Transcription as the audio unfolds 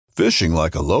Fishing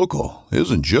like a local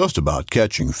isn't just about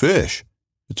catching fish.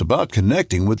 It's about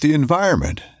connecting with the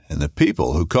environment and the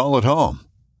people who call it home.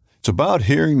 It's about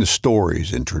hearing the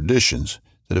stories and traditions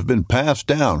that have been passed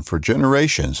down for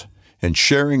generations and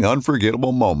sharing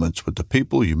unforgettable moments with the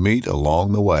people you meet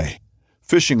along the way.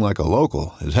 Fishing like a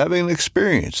local is having an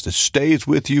experience that stays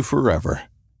with you forever.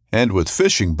 And with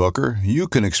Fishing Booker, you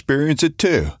can experience it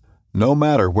too, no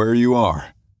matter where you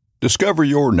are. Discover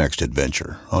your next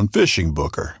adventure on Fishing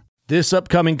Booker. This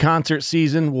upcoming concert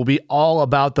season will be all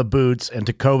about the boots, and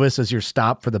Tecovas is your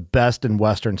stop for the best in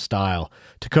Western style.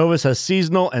 Tecovas has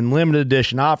seasonal and limited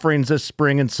edition offerings this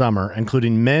spring and summer,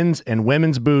 including men's and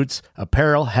women's boots,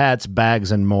 apparel, hats,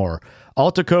 bags, and more.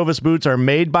 All Tecovas boots are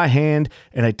made by hand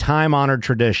in a time-honored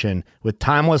tradition with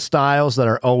timeless styles that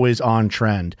are always on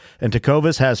trend. And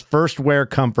Tecovas has first wear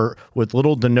comfort with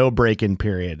little to no break-in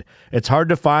period. It's hard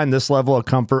to find this level of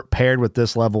comfort paired with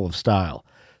this level of style.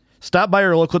 Stop by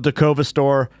your local Tecovas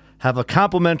store, have a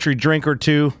complimentary drink or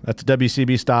two, that's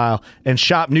WCB style, and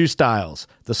shop new styles.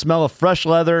 The smell of fresh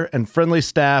leather and friendly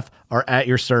staff are at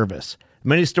your service.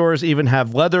 Many stores even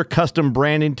have leather custom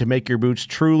branding to make your boots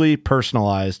truly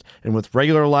personalized. And with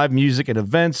regular live music and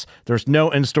events, there's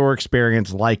no in-store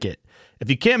experience like it.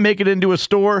 If you can't make it into a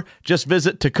store, just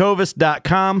visit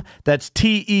tecovas.com. That's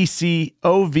TECOVAS.com.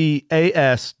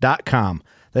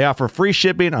 They offer free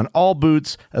shipping on all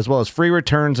boots, as well as free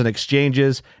returns and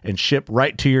exchanges, and ship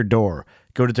right to your door.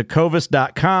 Go to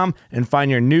tecovas.com and find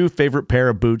your new favorite pair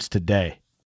of boots today.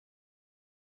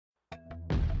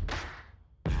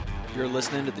 You're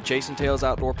listening to the Chasing Tales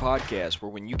Outdoor Podcast, where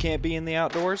when you can't be in the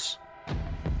outdoors,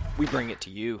 we bring it to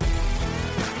you.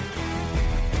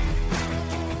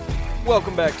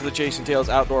 Welcome back to the Chasing Tales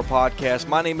Outdoor Podcast.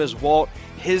 My name is Walt.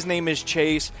 His name is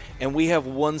Chase, and we have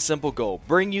one simple goal: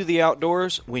 bring you the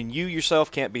outdoors when you yourself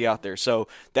can't be out there. So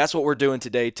that's what we're doing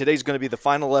today. Today's going to be the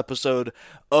final episode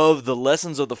of the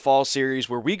Lessons of the Fall series,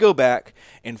 where we go back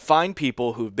and find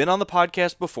people who have been on the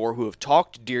podcast before, who have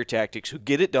talked deer tactics, who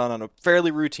get it done on a fairly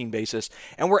routine basis,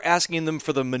 and we're asking them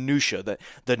for the minutia, the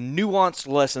nuanced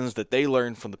lessons that they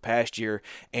learned from the past year,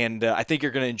 and I think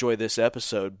you're going to enjoy this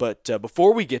episode. But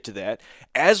before we get to that,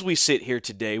 as we sit here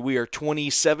today, we are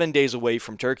 27 days away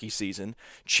from turkey season.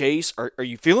 Chase, are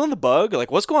you feeling the bug?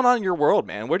 Like, what's going on in your world,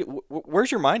 man? Where's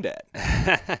your mind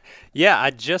at? Yeah,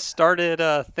 I just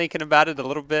started thinking about it a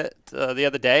little bit the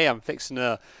other day. I'm fixing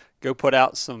to go put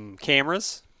out some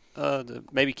cameras to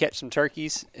maybe catch some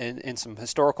turkeys in some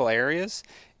historical areas,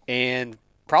 and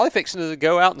probably fixing to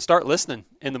go out and start listening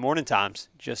in the morning times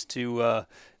just to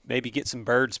maybe get some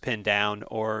birds pinned down,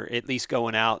 or at least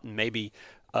going out and maybe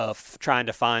trying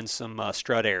to find some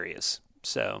strut areas.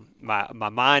 So my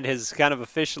mind has kind of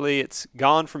officially, it's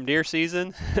gone from deer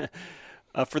season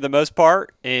for the most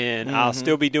part, and I'll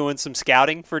still be doing some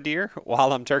scouting for deer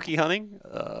while I'm turkey hunting.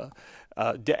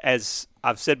 As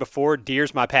I've said before,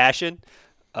 deer's my passion.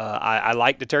 I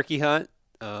like to turkey hunt,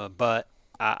 but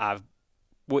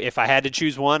if I had to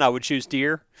choose one, I would choose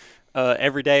deer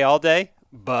every day, all day.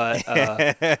 But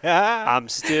I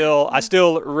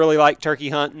still really like turkey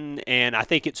hunting, and I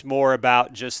think it's more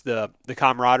about just the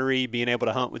camaraderie, being able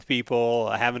to hunt with people,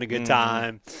 having a good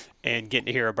time, and getting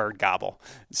to hear a bird gobble.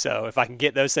 So if I can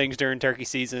get those things during turkey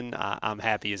season, I'm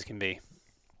happy as can be.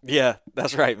 Yeah,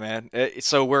 that's right, man.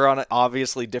 So we're on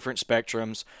obviously different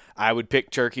spectrums. I would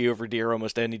pick turkey over deer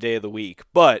almost any day of the week.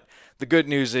 But the good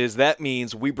news is that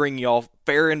means we bring y'all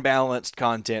fair and balanced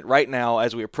content. Right now,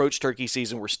 as we approach turkey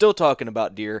season, we're still talking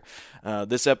about deer.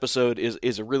 This episode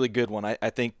is a really good one.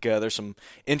 I think there's some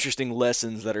interesting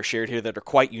lessons that are shared here that are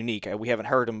quite unique. We haven't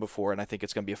heard them before, and I think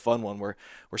it's going to be a fun one. We're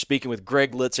speaking with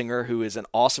Greg Litzinger, who is an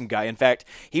awesome guy. In fact,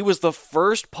 he was the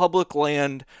first public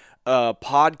land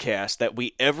podcast that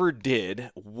we ever did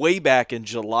way back in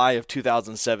July of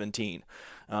 2017,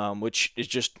 which is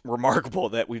just remarkable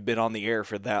that we've been on the air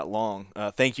for that long.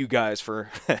 Thank you guys for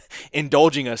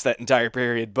indulging us that entire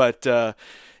period. But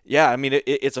yeah, I mean,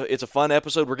 it's a fun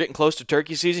episode. We're getting close to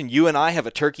turkey season. You and I have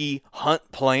a turkey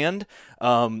hunt planned.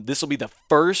 This will be the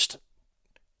first.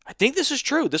 I think this is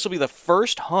true. This will be the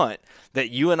first hunt that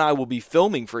you and I will be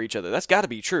filming for each other. That's got to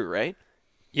be true, right?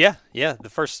 Yeah, the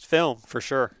first film for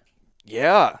sure.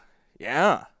 Yeah.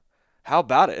 How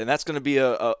about it? And that's going to be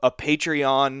a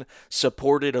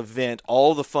Patreon-supported event.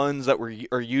 All the funds that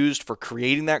are used for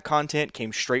creating that content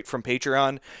came straight from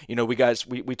Patreon. You know, we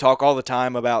talk all the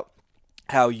time about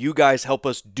how you guys help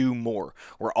us do more.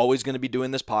 We're always going to be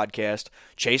doing this podcast.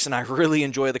 Chase and I really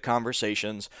enjoy the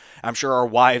conversations. I'm sure our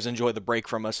wives enjoy the break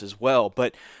from us as well.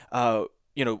 But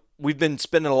we've been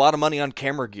spending a lot of money on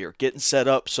camera gear, getting set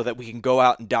up so that we can go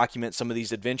out and document some of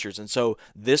these adventures. And so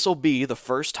this will be the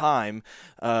first time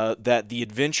that the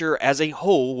adventure as a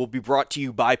whole will be brought to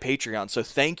you by Patreon. So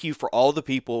thank you for all the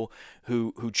people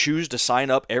who choose to sign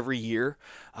up every year.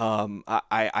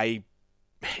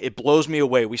 It blows me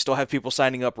away. We still have people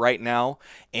signing up right now,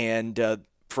 and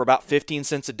for about 15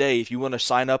 cents a day, if you want to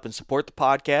sign up and support the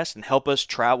podcast and help us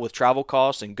travel with travel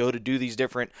costs and go to do these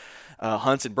different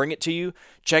hunts and bring it to you,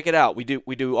 check it out. We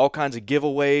do all kinds of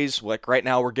giveaways. Like right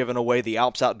now, we're giving away the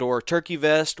Alps Outdoor turkey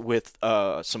vest with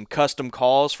some custom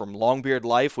calls from Longbeard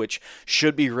Life, which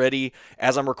should be ready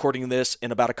as I'm recording this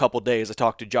in about a couple days. I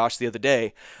talked to Josh the other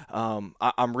day.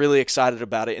 I'm really excited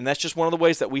about it, and that's just one of the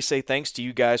ways that we say thanks to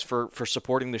you guys for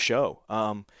supporting the show.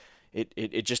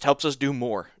 It just helps us do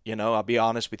more. I'll be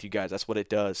honest with you guys. That's what it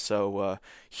does. So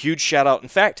huge shout out. In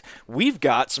fact, we've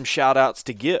got some shout outs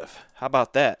to give. How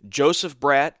about that? Joseph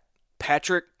Bratt,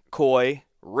 Patrick Coy,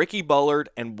 Ricky Bullard,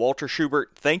 and Walter Schubert.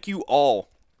 Thank you all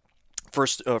for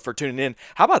tuning in.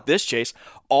 How about this, Chase?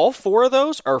 All 4 of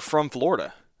those are from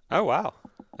Florida. Oh, wow.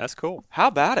 That's cool. How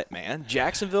about it, man?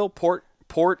 Jacksonville,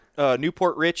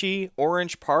 Newport Richey,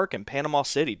 Orange Park, and Panama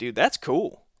City. Dude, that's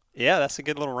cool. Yeah, that's a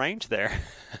good little range there.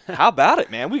 How about it,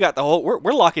 man? We got the whole.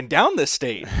 We're locking down this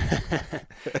state.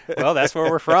 Well, that's where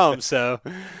we're from, so.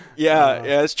 Yeah,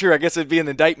 it's true. I guess it'd be an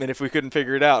indictment if we couldn't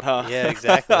figure it out, huh? Yeah,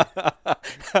 exactly.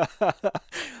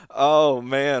 Oh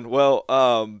man. Well,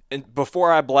 and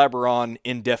before I blabber on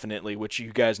indefinitely, which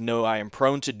you guys know I am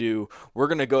prone to do, we're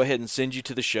gonna go ahead and send you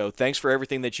to the show. Thanks for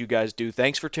everything that you guys do.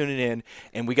 Thanks for tuning in,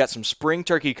 and we got some spring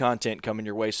turkey content coming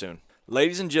your way soon.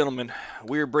 Ladies and gentlemen,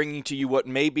 we are bringing to you what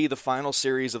may be the final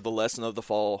series of the Lesson of the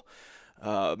Fall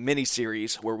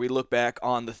mini-series, where we look back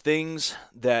on the things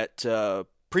that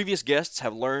previous guests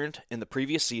have learned in the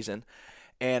previous season.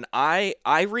 And I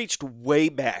reached way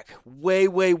back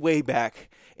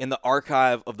in the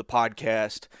archive of the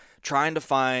podcast, trying to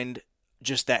find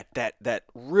just that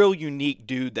real unique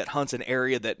dude that hunts an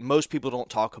area that most people don't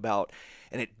talk about.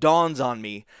 And it dawns on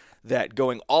me that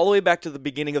going all the way back to the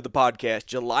beginning of the podcast,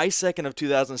 July 2nd of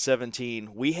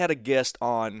 2017, we had a guest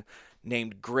on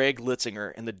named Greg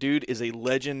Litzinger, and the dude is a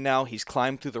legend now. He's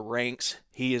climbed through the ranks.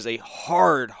 He is a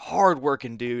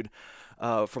hard-working dude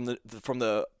from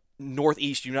the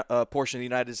northeast portion of the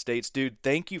United States. Dude,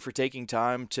 thank you for taking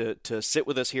time to sit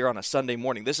with us here on a Sunday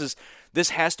morning. This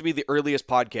has to be the earliest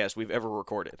podcast we've ever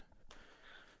recorded.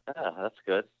 Yeah, that's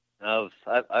good.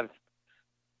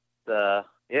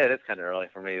 Yeah, it is kind of early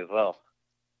for me as well.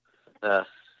 You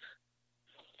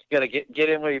got to get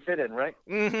in where you fit in, right?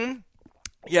 Mm-hmm.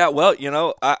 Yeah, well,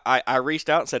 I reached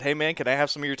out and said, "Hey, man, can I have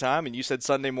some of your time?" And you said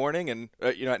Sunday morning, and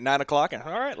at 9:00. And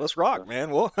all right, let's rock, man.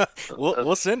 We'll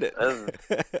send it.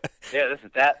 Yeah,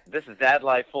 this is dad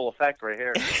life full effect right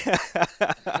here.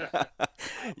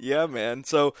 Yeah, man.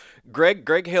 So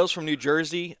Greg hails from New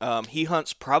Jersey. He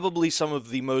hunts probably some of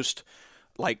the most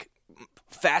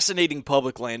fascinating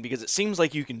public land because it seems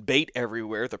like you can bait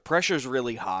everywhere. The pressure's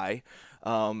really high.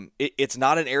 It's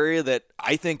not an area that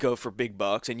I think of for big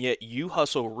bucks, and yet you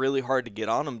hustle really hard to get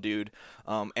on them, dude.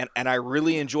 And I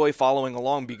really enjoy following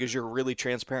along because you're really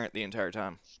transparent the entire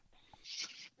time.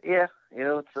 Yeah,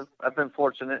 I've been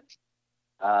fortunate.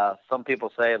 Some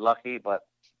people say lucky, but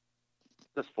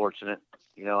just fortunate.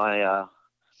 I'm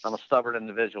a stubborn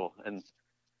individual, and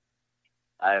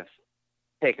I've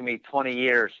taken me 20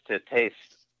 years to taste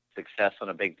success on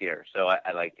a big deer. So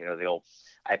I like, the old,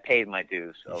 I paid my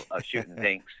dues of shooting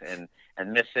dinks and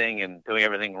missing and doing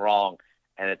everything wrong.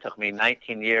 And it took me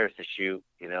 19 years to shoot,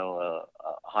 a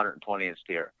 120-inch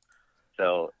deer.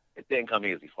 So it didn't come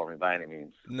easy for me by any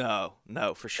means. No,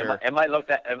 for sure. It might look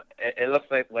it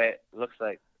looks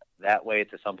like that way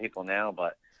to some people now,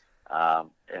 but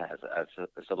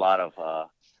it's a lot of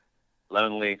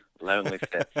lonely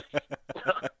sits.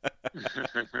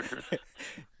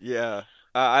 Yeah.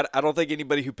 I don't think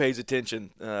anybody who pays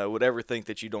attention would ever think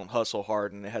that you don't hustle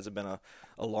hard and it hasn't been a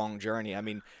long journey. I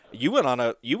mean, you went on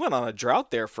a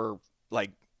drought there for I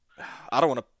don't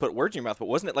want to put words in your mouth, but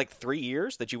wasn't it 3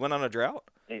 years that you went on a drought?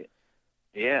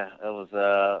 Yeah, it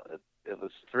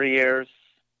was 3 years.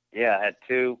 Yeah, I had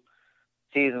 2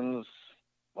 seasons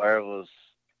where it was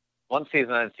one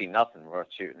season I didn't see nothing worth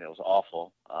shooting. It was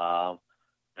awful.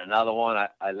 Another one I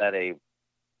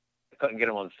couldn't get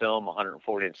him on film,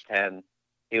 140-inch 10.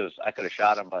 I could have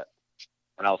shot him, but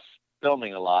when I was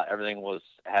filming a lot, everything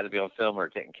had to be on film or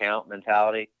it didn't count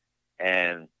mentality.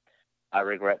 And I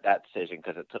regret that decision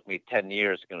because it took me 10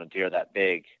 years to get a deer that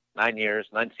big, 9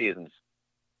 seasons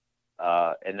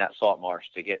in that salt marsh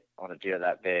to get on a deer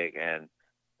that big, and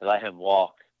to let him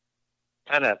walk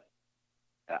kind of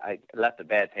I left a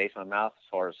bad taste in my mouth as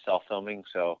far as self-filming,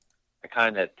 so I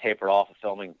kind of tapered off of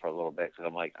filming for a little bit because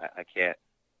I'm like, I can't,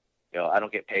 I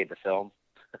don't get paid to film.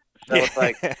 So it's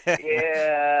like,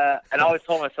 yeah. And I always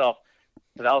told myself,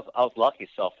 because I was lucky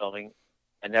self-filming.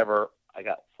 I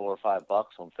got $4 or $5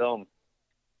 on film.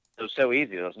 It was so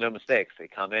easy. There was no mistakes. They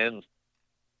come in,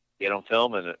 get on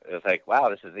film, and it was like, wow,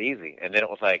 this is easy. And then it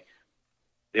was like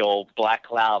the old black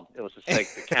cloud. It was just like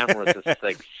the camera was just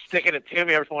like sticking it to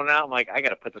me every once in a while. I'm like, I got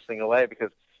to put this thing away because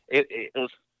it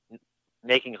was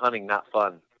making hunting not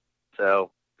fun.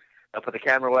 So I put the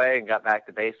camera away and got back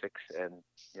to basics. And,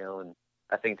 and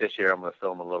I think this year I'm going to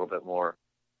film a little bit more.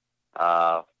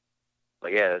 But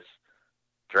yeah,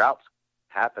 droughts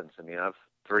happens. I mean, I've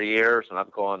 3 years and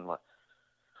I've gone,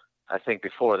 I think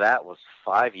before that was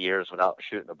 5 years without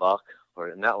shooting a buck,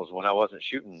 and that was when I wasn't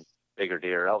shooting bigger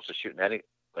deer. I was just shooting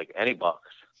any bucks.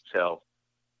 So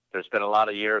there's been a lot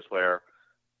of years where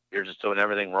you're just doing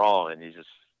everything wrong, and you just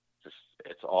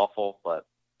it's awful, but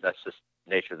that's just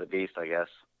nature of the beast, I guess.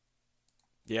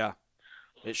 Yeah,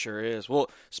 it sure is. Well,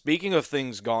 speaking of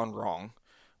things gone wrong,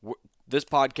 this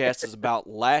podcast is about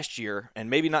last year, and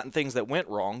maybe not in things that went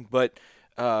wrong, but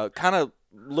kind of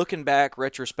looking back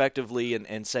retrospectively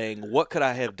and saying, what could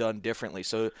I have done differently?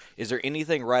 So is there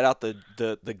anything right out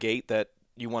the gate that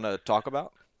you want to talk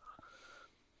about?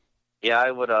 Yeah, I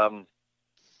would.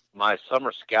 My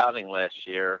summer scouting last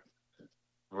year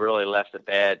really left a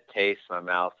bad taste in my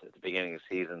mouth at the beginning of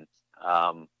the season.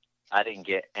 I didn't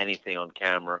get anything on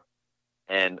camera,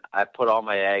 and I put all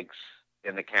my eggs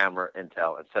in the camera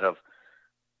intel instead of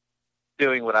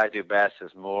doing what I do best,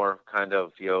 is more kind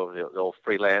of, the old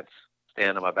freelance,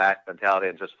 stand on my back mentality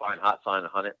and just find hot sign and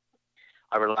hunt it.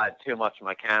 I relied too much on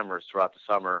my cameras throughout the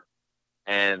summer,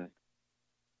 and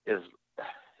it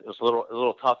was a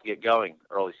little tough to get going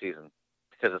early season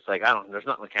because it's like, there's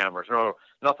nothing on the cameras,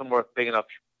 nothing worth big enough,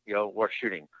 worth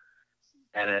shooting.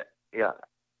 And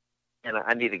and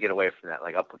I need to get away from that.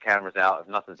 Like, I'll put cameras out. If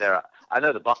nothing's there, I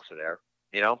know the bucks are there,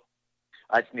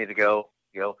 I just need to go,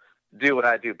 do what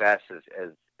I do best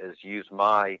is use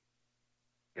my,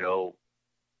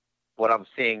 what I'm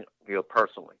seeing,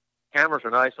 personally. Cameras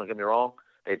are nice, don't get me wrong.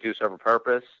 They do serve a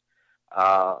purpose.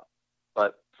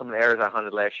 But some of the areas I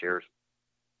hunted last year,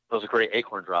 those are great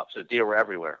acorn drops. So deer were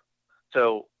everywhere.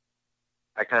 So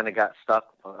I kind of got stuck.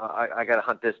 I got to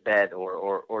hunt this bed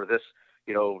or this,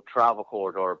 travel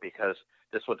corridor because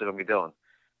this is what they're going to be doing.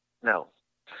 No,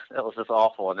 that was just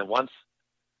awful. And then once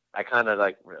I kind of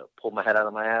pulled my head out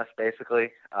of my ass,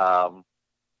 basically, I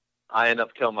ended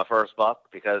up killing my first buck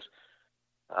because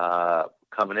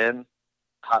coming in,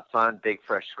 hot sun, big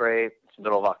fresh scrape. It's the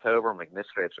middle of October. I'm like, this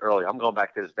scrape's early. I'm going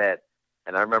back to this bed.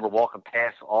 And I remember walking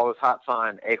past all this hot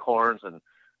sign, acorns, and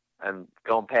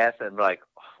going past it and be like,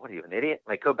 oh, what are you, an idiot?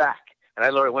 Like, go back. And I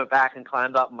literally went back and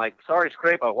climbed up. I'm like, sorry,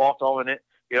 scrape. I walked all in it,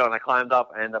 and I climbed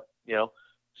up and ended up,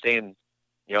 seeing,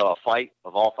 a fight,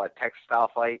 of all fight, Texas style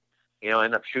fight,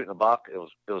 ended up shooting a buck. It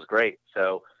was great.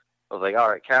 So I was like, all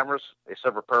right, cameras, they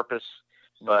serve a purpose,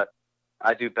 but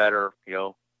I do better,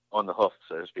 on the hoof,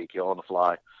 so to speak, on the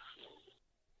fly.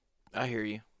 I hear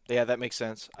you. Yeah, that makes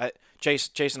sense.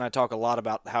 Chase and I talk a lot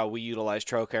about how we utilize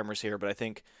trail cameras here, but I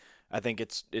think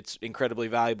it's incredibly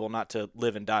valuable not to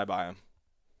live and die by them.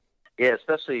 Yeah,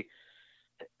 especially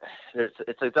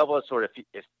it's a double-edged sword.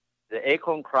 If the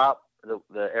acorn crop,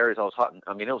 the areas I was hunting,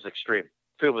 I mean, it was extreme.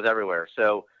 Food was everywhere.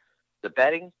 So the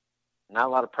bedding, not a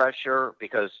lot of pressure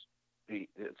because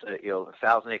it's a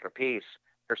 1,000-acre piece.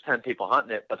 There's 10 people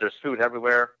hunting it, but there's food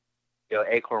everywhere,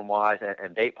 acorn-wise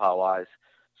and bait pile-wise.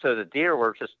 So the deer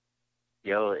were just,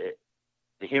 the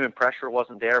human pressure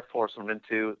wasn't there, forcing them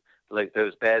into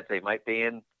those beds they might be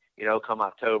in, come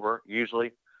October,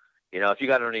 usually. If you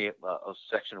got only a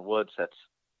section of woods that's,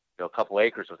 a couple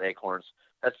acres with acorns,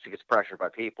 that gets pressured by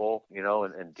people,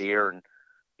 and deer. And,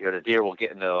 the deer will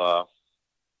get into,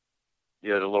 the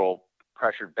little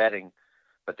pressured bedding.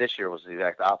 But this year was the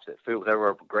exact opposite. Food, there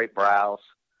were great browse.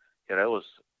 It was,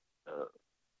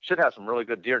 should have some really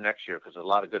good deer next year because there's a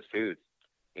lot of good food.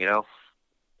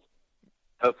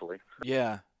 Hopefully.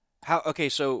 Yeah. Okay,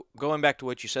 so going back to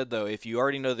what you said, though, if you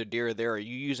already know the deer are there, are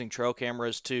you using trail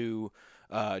cameras to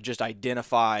just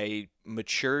identify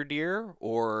mature deer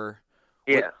or?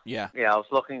 Yeah. Yeah. Yeah, I was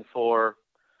looking for,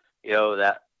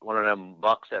 that one of them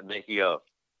bucks that make you go,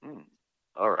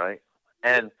 all right.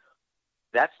 And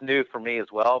that's new for me as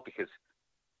well because,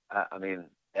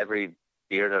 every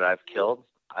deer that I've killed,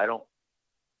 I don't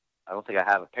think I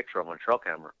have a picture of them on a trail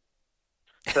camera.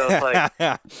 So it's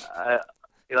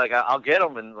like, I'll get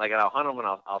them and I'll hunt them and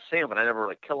I'll see them, but I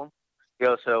never kill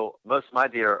them. So most of my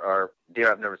deer are deer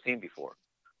I've never seen before.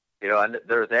 And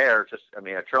they're there just,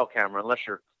 a trail camera, unless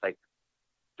you're like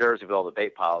Jersey with all the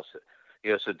bait piles,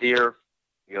 so deer,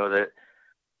 that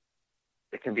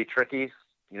it can be tricky,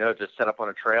 just set up on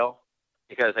a trail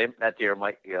because that deer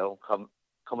might, come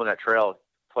on that trail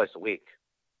twice a week,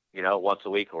 once a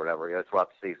week or whatever, throughout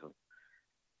the season.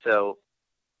 So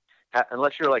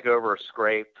unless you're like over a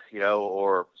scrape,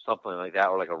 or something like that,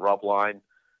 or like a rub line,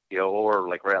 or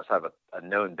like right outside of a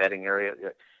known bedding area,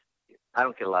 I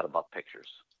don't get a lot of buck pictures,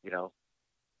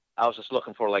 I was just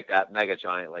looking for like that mega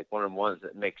giant, like one of the ones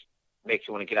that makes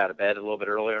you want to get out of bed a little bit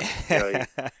earlier.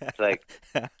 It's like,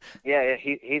 yeah,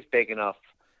 he's big enough.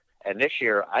 And this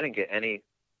year I didn't get any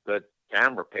good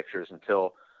camera pictures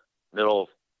until middle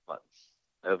of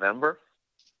November.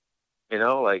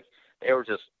 Like they were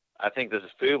just, I think the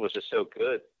food was just so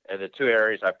good. And the two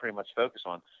areas I pretty much focus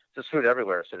on, just food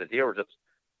everywhere. So the deer were just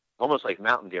almost like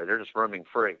mountain deer. They're just roaming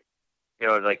free,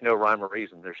 like no rhyme or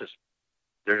reason. They're just,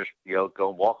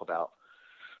 going walkabout.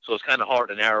 So it's kind of hard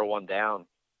to narrow one down.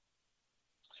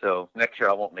 So next year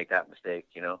I won't make that mistake,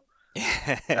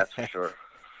 That's for sure.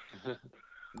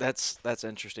 That's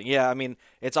interesting. Yeah,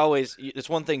 it's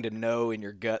one thing to know in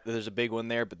your gut that there's a big one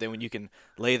there, but then when you can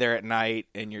lay there at night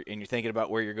and you're thinking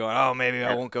about where you're going, oh, maybe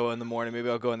I won't go in the morning, maybe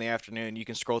I'll go in the afternoon. You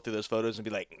can scroll through those photos and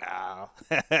be like, no,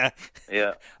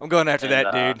 yeah, I'm going after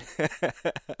that dude.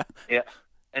 Yeah,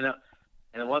 and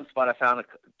the one spot I found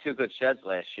two good sheds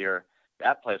last year.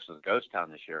 That place was a ghost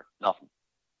town this year. Nothing.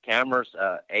 Cameras,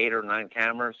 8 or 9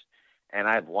 cameras, and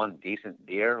I had one decent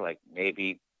deer, like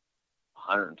maybe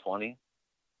 120.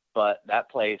 But that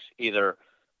place, either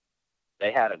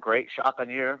they had a great shotgun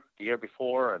year the year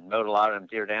before and mowed a lot of them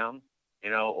deer down,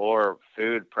 or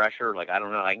food pressure. Like, I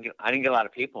don't know. I didn't get a lot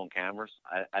of people on cameras.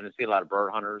 I didn't see a lot of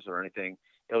bird hunters or anything.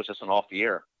 It was just an off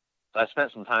year. So I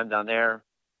spent some time down there,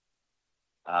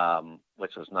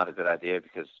 which was not a good idea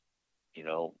because,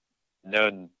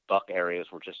 known buck areas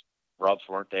were just, rubs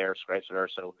weren't there, scrapes were there.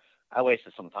 So I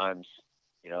wasted some times,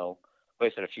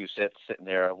 wasted a few sits sitting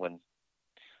there when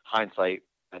hindsight,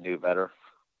 I knew better.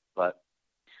 But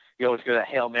you always go that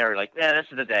Hail Mary, like, yeah, this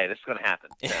is the day. This is going to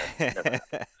happen.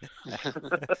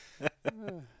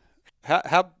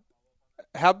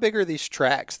 How big are these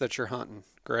tracks that you're hunting,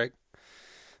 Greg?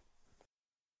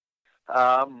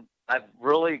 I've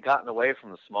really gotten away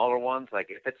from the smaller ones. Like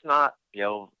if it's not,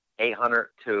 800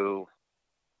 to,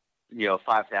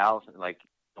 5,000, like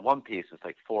the one piece is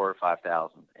like 4,000 or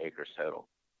 5,000 acres total.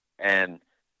 And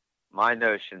my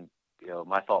notion,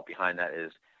 my thought behind that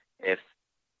is if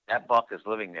that buck is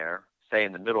living there, say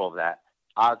in the middle of that,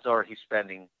 odds are he's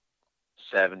spending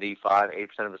 75, 80%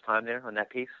 of his time there on that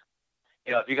piece.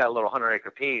 If you got a little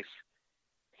 100-acre piece,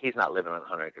 he's not living on a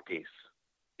 100-acre piece.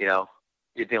 You're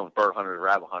dealing with bird hunters,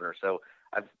 rabbit hunters. So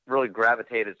I've really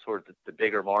gravitated towards the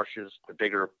bigger marshes, the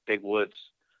big woods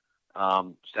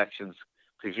sections,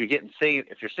 because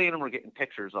if you're seeing them or getting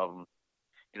pictures of them,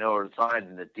 or the signs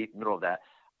in the deep middle of that,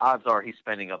 odds are he's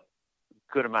spending a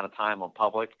good amount of time on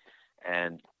public,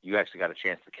 and you actually got a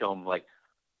chance to kill him like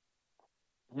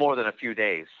more than a few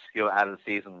days, out of the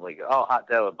season. Like, oh, hot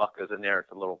dough, a buck goes in there,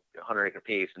 it's a little 100-acre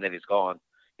piece, and then he's gone,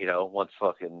 once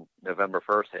fucking November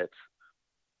 1st hits.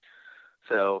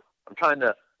 So I'm trying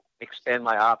to expand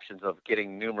my options of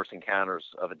getting numerous encounters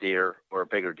of a deer or a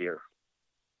bigger deer.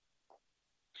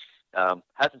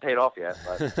 Hasn't paid off yet,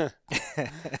 but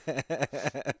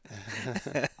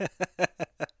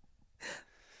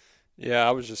yeah,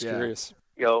 I was just curious.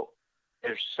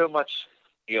 There's so much,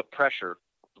 pressure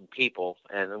from people,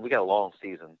 and we got a long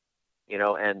season,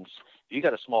 and you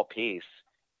got a small piece.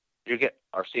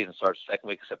 Our season starts second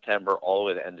week of September all the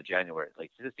way to the end of January.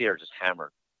 Like this deer are just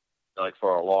hammered, like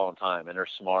for a long time, and they're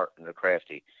smart and they're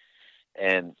crafty.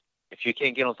 And if you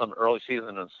can't get on some early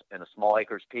season in a small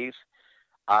acres piece,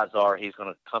 odds are he's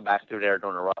going to come back through there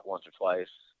during a rut once or twice.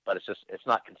 But it's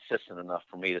not consistent enough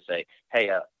for me to say,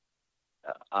 hey,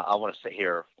 I want to sit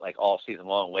here like all season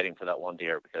long waiting for that one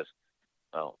deer, because,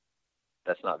 well,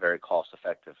 that's not very cost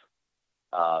effective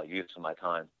use of my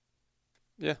time.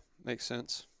 Yeah, makes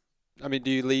sense.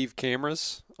 Do you leave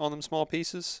cameras on them small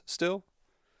pieces still?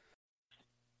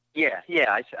 Yeah,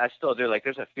 I still do. Like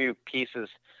there's a few pieces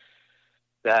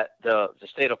that the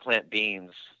state will plant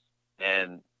beans,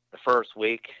 and the first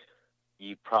week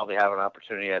you probably have an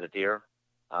opportunity at a deer,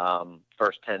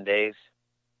 first 10 days.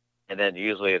 And then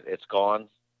usually it's gone.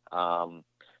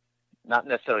 Not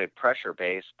necessarily pressure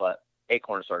based, but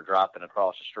acorns start dropping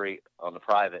across the street on the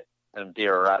private, and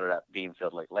deer are out of that bean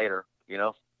field like later,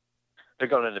 They're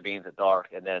going into beans at dark,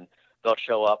 and then they'll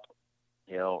show up,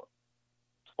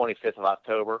 25th of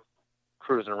October,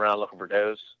 cruising around looking for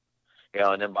does,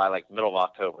 and then by like middle of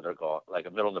October, they're gone.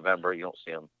 Like middle of November, you don't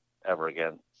see them ever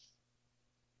again.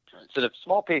 So the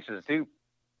small pieces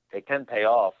they can pay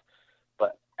off,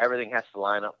 but everything has to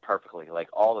line up perfectly. Like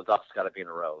all the ducks got to be in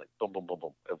a row. Like boom, boom, boom,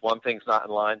 boom. If one thing's not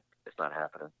in line, it's not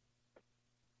happening.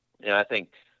 I think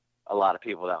a lot of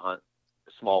people that hunt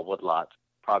small woodlots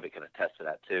probably can attest to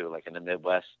that too. Like in the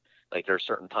Midwest, like there's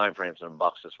certain time frames when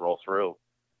bucks just roll through,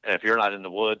 and if you're not in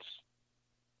the woods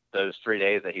those 3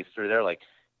 days that he's through there, like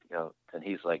then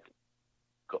he's like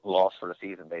lost for the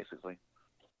season basically.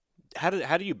 How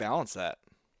do you balance that?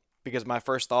 Because my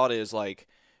first thought is like,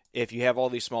 if you have all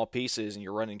these small pieces and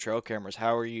you're running trail cameras,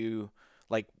 how are you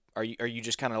like? Are you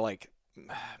just kind of like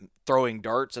throwing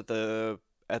darts at the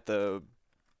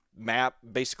map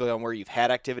basically on where you've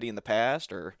had activity in the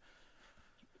past, or?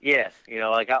 Yes,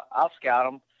 like I'll scout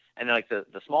them, and like the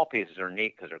small pieces are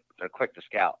neat because they're quick to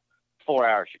scout. 4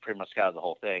 hours, you pretty much scouted the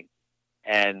whole thing,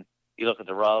 and you look at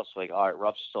the roughs, like all right,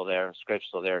 roughs are still there, scrapes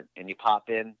still there, and you pop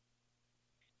in,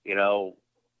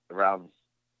 around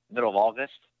middle of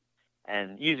August,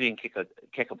 and usually you can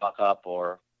kick a buck up,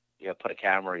 or put a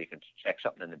camera, you can check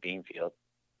something in the bean field,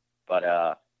 but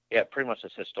pretty much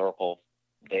it's historical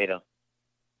data,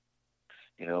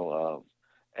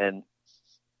 and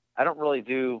I don't really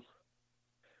do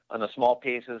on the small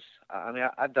pieces. I mean,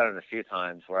 I've done it a few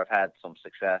times where I've had some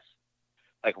success,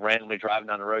 like randomly driving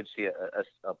down the road, see a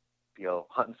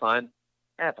hunting sign,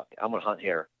 I'm gonna hunt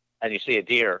here, and you see a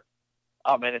deer.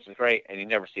 Oh man, this is great, and you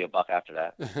never see a buck after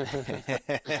that.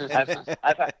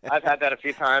 I've had that a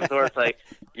few times where it's like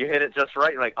you hit it just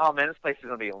right. You're like, oh man, this place is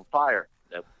gonna be on fire.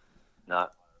 Nope, it's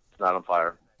not on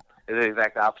fire. It's the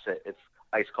exact opposite. It's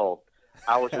ice cold.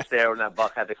 I was just there when that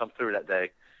buck had to come through that day.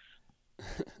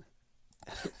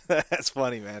 That's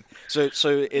funny, man. So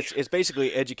it's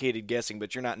basically educated guessing,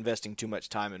 but you're not investing too much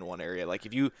time in one area. Like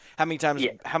how many times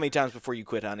before you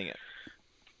quit hunting it?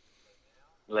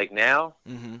 Like now,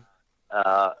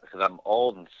 because I'm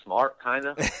old and smart, kind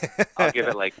of. I'll give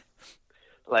it like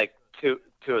two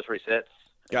or three sits.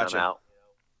 And Gotcha. I'm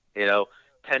out.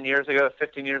 10 years ago,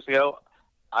 15 years ago,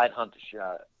 I'd hunt the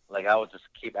shot. Like I would just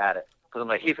keep at it because I'm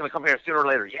like, he's gonna come here sooner or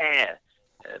later. Yeah,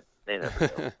 and they never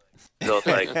do. So it's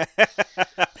like,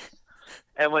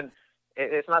 and when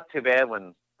it's not too bad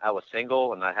when I was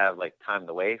single and I have like time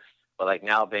to waste, but like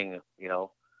now being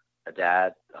a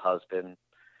dad, a husband,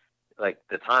 like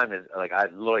the time is like I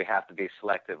literally have to be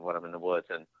selective when I'm in the woods.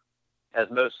 And as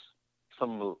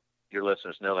some of your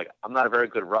listeners know, like I'm not a very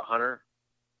good rut hunter,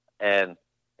 and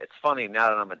it's funny now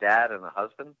that I'm a dad and a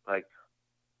husband, like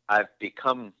I've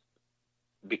becoming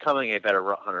a better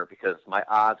rut hunter because my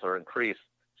odds are increased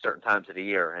certain times of the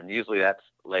year, and usually that's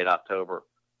late October,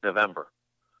 November.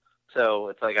 So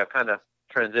it's like I've kind of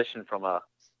transitioned from a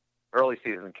early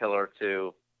season killer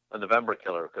to a November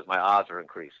killer because my odds are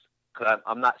increased. Because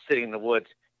I'm not sitting in the woods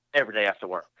every day after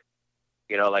work.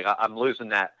 Like I'm losing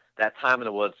that time in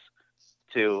the woods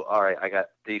to, all right, I got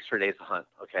these 3 days to hunt,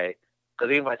 okay?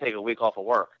 Because even if I take a week off of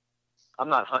work, I'm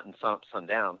not hunting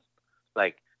sundown.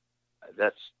 Like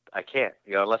I can't,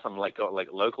 unless I'm like going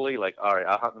like locally, like, all right,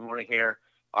 I'll hunt in the morning here.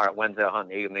 All right, Wednesday I'll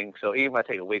hunt in the evening. So even if I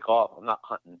take a week off, I'm not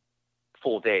hunting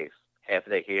full days, half a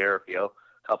day here, a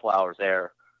couple hours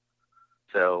there.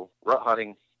 So rut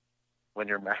hunting when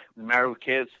you're married with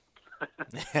kids,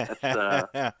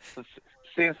 that's,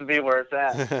 seems to be where it's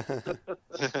at.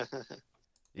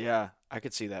 Yeah, I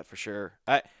could see that for sure.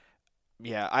 I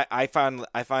find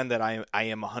that I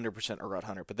am 100% a rut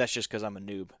hunter, but that's just because I'm a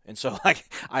noob, and so like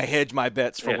I hedge my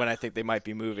bets for when I think they might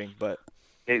be moving. But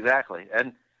exactly,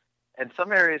 and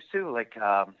some areas too, like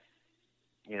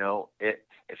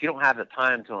if you don't have the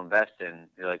time to invest in,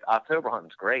 like October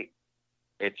hunting's great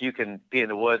if you can be in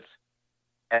the woods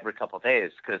every couple of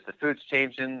days because the food's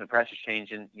changing, the pressure's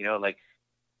changing. Like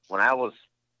when I was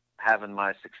having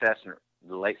my success in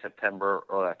late September,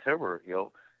 early October,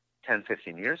 10,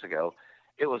 15 years ago,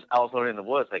 I was learning in the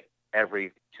woods like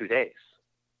every 2 days.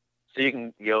 So you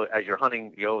can, as you're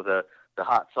hunting, the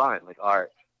hot sign, like, all right,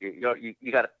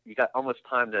 you got almost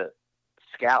time to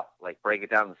scout, like break it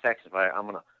down in sections. All right, I'm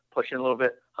going to push in a little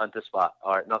bit, hunt this spot.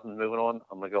 All right, nothing's moving on.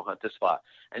 I'm going to go hunt this spot.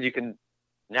 And you can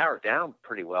narrow it down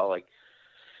pretty well. Like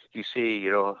you see,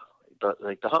 the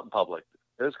hunting public,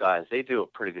 those guys, they do a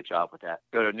pretty good job with that.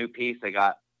 Go to a new piece, they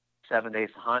got 7 days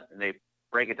to hunt, and they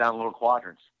break it down in little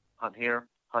quadrants. Hunt here,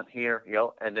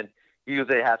 and then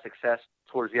usually they have success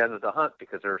towards the end of the hunt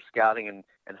because they're scouting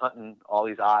and hunting all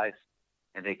these eyes,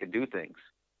 and they can do things.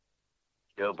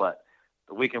 But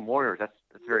the weekend warriors, that's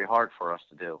very hard for us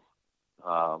to do.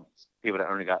 People that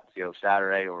only got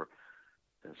Saturday, or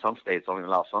in some states only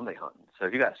allow Sunday hunting. So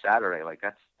if you got Saturday, like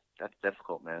that's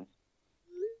difficult, man.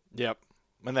 Yep.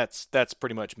 And that's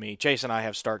pretty much me. Chase and I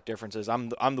have stark differences. I'm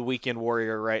the weekend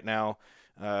warrior right now.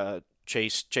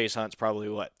 chase hunts probably,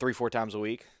 3-4 times a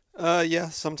week? Yeah,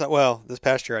 sometimes. Well, this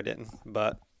past year I didn't,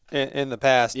 but in the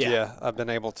past, Yeah. yeah, I've been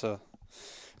able to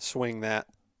swing that,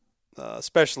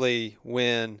 especially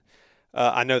when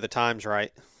I know the time's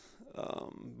right.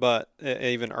 But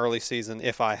even early season,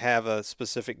 if I have a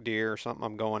specific deer or something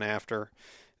I'm going after,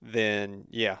 then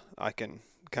yeah, I can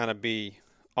kind of be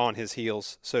on his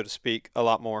heels, so to speak, a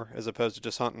lot more, as opposed to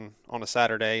just hunting on a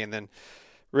Saturday and then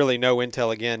really no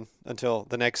intel again until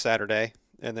the next Saturday,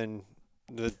 and then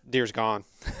the deer's gone.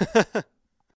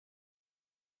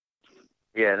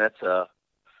 Yeah, that's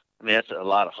that's a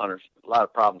lot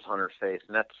of problems hunters face,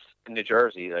 and that's in New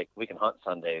Jersey. Like, we can hunt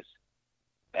Sundays,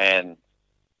 and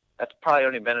that's probably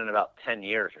only been in about 10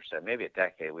 years or so, maybe a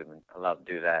decade we've been allowed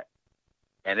to do that.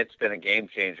 And it's been a game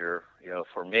changer,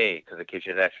 for me, because it gives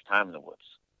you that extra time in the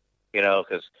woods.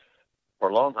 Because for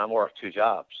a long time I worked 2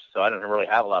 jobs, so I didn't really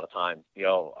have a lot of time,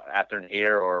 after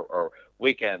here or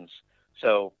weekends.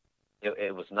 So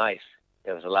it was nice.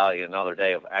 It was allowing you another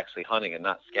day of actually hunting and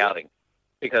not scouting.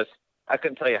 Because I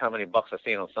couldn't tell you how many bucks I've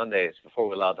seen on Sundays before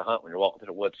we allowed to hunt when you're walking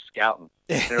through the woods scouting.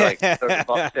 And you're like 30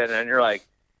 bucks in, and you're like,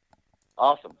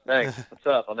 awesome, thanks, what's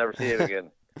up, I'll never see you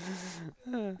again.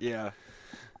 Yeah.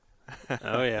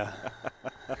 Oh yeah.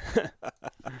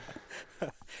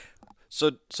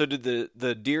 So did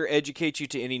the deer educate you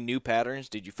to any new patterns?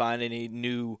 Did you find any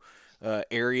new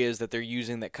areas that they're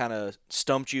using that kind of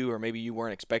stumped you, or maybe you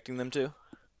weren't expecting them to?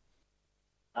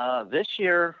 This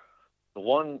year, the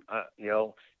one,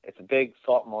 it's a big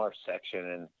salt marsh section,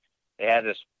 and they had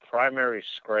this primary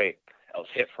scrape that was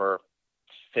hit for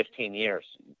 15 years.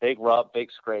 Big rub, big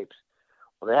scrapes.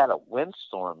 Well, they had a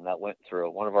windstorm that went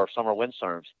through, one of our summer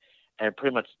windstorms, and it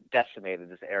pretty much decimated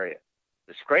this area.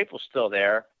 The scrape was still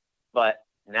there, but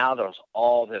now there's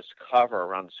all this cover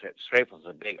around the scrape. The scrape was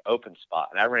a big open spot.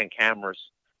 And I ran cameras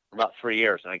for about 3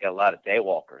 years, and I got a lot of day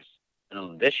walkers. And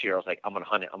then this year, I was like, I'm going to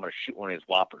hunt it. I'm going to shoot one of these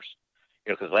whoppers.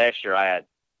 Because last year I had,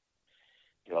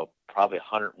 probably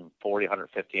 140,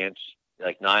 150 inch,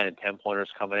 like 9 and 10 pointers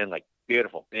coming in, like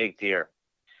beautiful, big deer.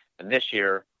 And this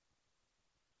year,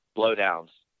 blowdowns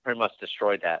pretty much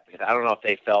destroyed that, because I don't know if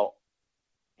they felt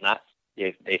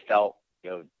they felt,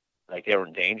 like they were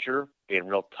in danger, being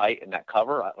real tight in that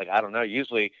cover. I don't know,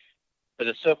 usually, but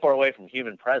it's so far away from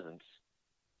human presence,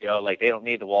 like they don't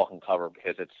need to walk in cover,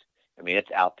 because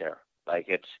it's out there. Like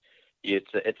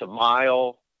it's a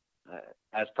mile,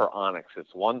 as per Onyx,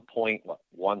 it's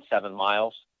 1.17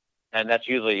 miles. And that's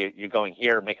usually you're going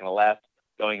here, making a left,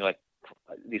 going like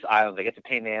these islands. They get to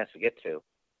pain in the ass to get to.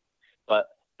 But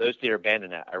those deer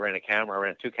abandoned that. I ran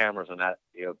 2 cameras on that,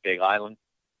 big island.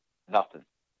 Nothing.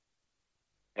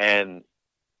 And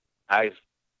I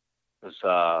was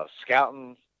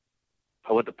scouting.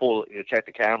 I went to check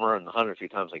the camera and hunt a few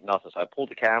times, like nothing. So I pulled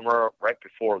the camera right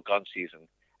before gun season,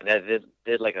 and then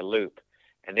did like a loop.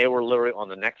 And they were literally on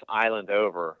the next island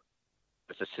over.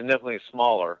 It's a significantly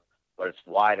smaller, but it's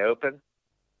wide open.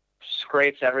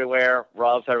 Scrapes everywhere,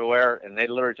 rubs everywhere, and they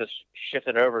literally just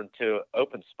shifted over into an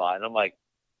open spot. And I'm like,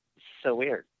 it's so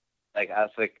weird. Like, I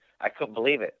was like, I couldn't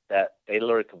believe it, that they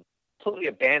literally completely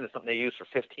abandoned something they used for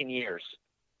 15 years,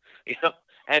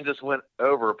 and just went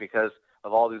over because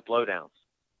of all these blowdowns.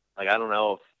 Like, I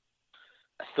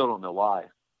still don't know why.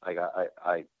 Like,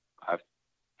 I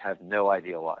have no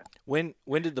idea why. When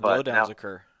did the blowdowns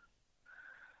occur?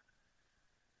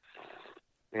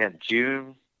 Man,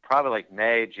 June, probably like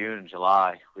May, June,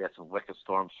 July. We had some wicked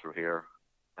storms through here,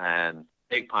 and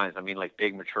big pines. I mean, like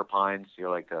big mature pines.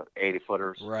 Like the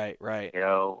 80-footers. Right.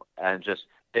 And just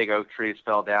big oak trees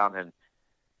fell down, and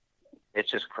it's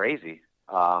just crazy.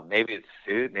 Maybe it's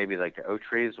food. Maybe like the oak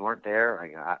trees weren't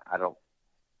there. I don't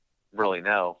really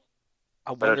know.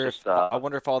 I wonder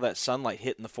if all that sunlight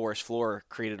hitting the forest floor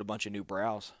created a bunch of new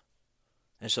browse,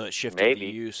 and so it shifted the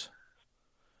use.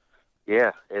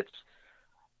 Yeah,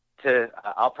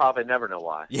 I'll probably never know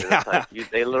why. Yeah. It's like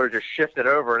they literally just shifted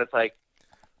over, and it's like,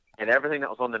 and everything that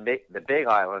was on the big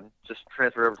island just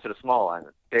transferred over to the small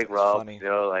island. Big rubs,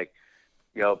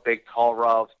 big tall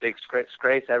rubs, big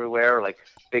scrapes everywhere, like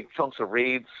big chunks of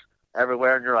reeds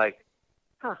everywhere, and you're like,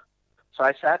 huh. So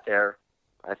I sat there.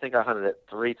 I think I hunted it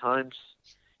 3 times,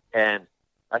 and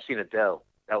I seen a doe.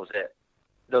 That was it.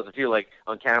 There was a few, like,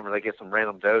 on camera, they get some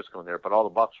random does going there, but all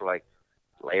the bucks were like,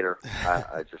 later.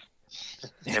 I just,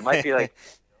 it might be like,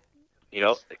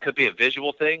 it could be a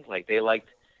visual thing. Like,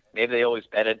 maybe they always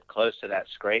bedded close to that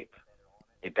scrape.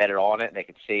 They bedded on it, and they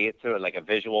could see it through it, like a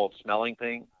visual smelling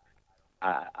thing.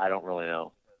 I don't really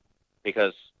know.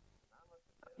 Because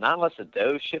not unless the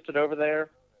doe shifted over there,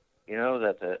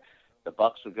 that the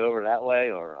bucks would go over that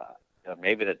way, or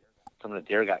maybe that some of the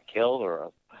deer got killed,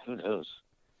 or who knows.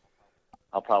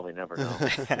 I'll probably never know.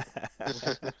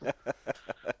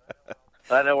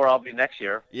 But I know where I'll be next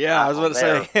year. Yeah, I was about to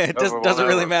say, it doesn't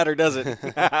really matter, does it?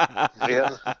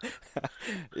 Yeah.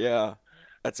 Yeah,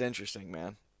 that's interesting,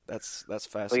 man. That's But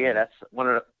fascinating. yeah, that's one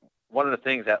of the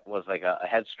things that was like a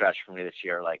head scratch for me this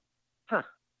year. Like, I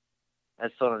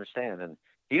just don't understand. And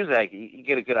usually, like, you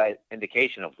get a good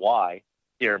indication of why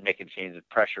they're making changes,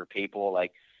 pressure people,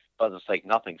 like, but it's like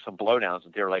nothing. Some blowdowns,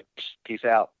 and they're like, peace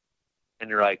out. And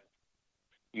you're like,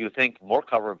 you think more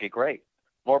cover would be great,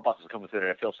 more buses coming through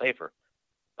there, I feel safer.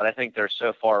 But I think they're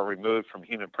so far removed from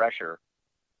human pressure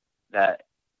that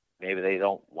maybe they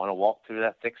don't want to walk through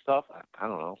that thick stuff. I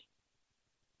don't know.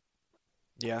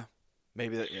 Yeah,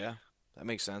 maybe that. Yeah, that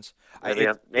makes sense. Maybe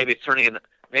it's turning in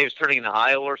the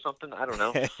aisle or something. I don't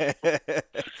know.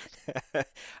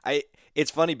 It's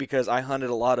funny because I hunted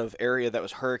a lot of area that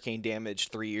was hurricane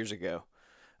damaged 3 years ago.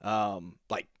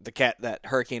 Like that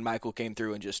Hurricane Michael came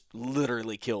through and just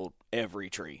literally killed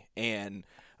every tree, and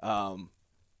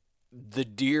the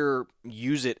deer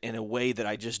use it in a way that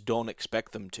I just don't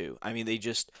expect them to. I mean, they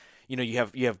just, you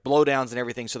have blowdowns and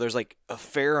everything, so there's like a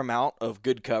fair amount of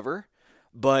good cover,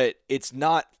 but it's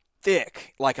not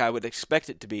thick like I would expect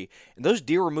it to be. And those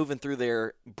deer were moving through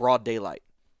there broad daylight,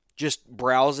 just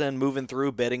browsing, moving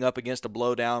through, bedding up against a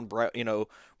blowdown,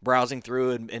 browsing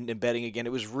through and bedding again.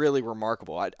 It was really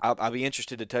remarkable. I'll be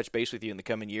interested to touch base with you in the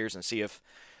coming years and see if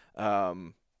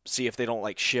they don't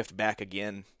like shift back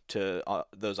again to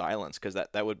those islands, because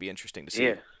that would be interesting to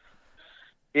see.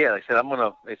 Yeah. Like I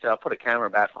said, I'll put a camera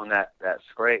back on that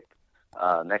scrape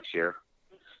next year,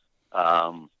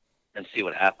 and see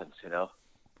what happens.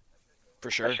 For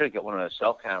sure. I should get one of those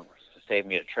cell cameras to save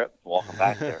me a trip walking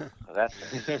back there. That's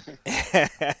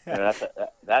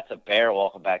a bear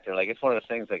walking back there. Like, it's one of those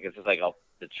things. Like, it's just like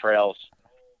the trails.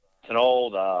 It's an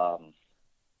old. I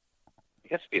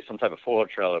guess it'd be some type of four-wheel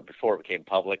trailer before it became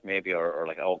public, maybe, or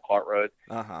like an old cart road.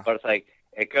 Uh-huh. But it's like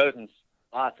it goes in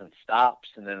spots and stops,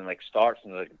 and then like starts,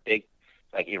 and like big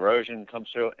like erosion comes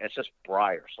through. And it's just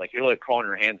briars. Like, you're like crawling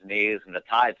on your hands and knees, and the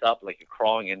tide's up, like you're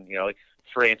crawling in, like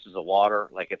 3 inches of water.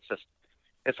 Like, it's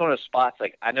one of those spots.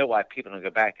 Like, I know why people don't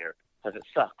go back there, because it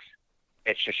sucks.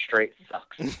 It's just straight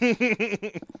sucks.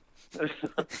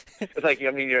 It's like,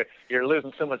 I mean, you're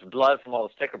losing so much blood from all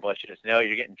the sticker bushes.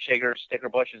 You're getting chiggers, sticker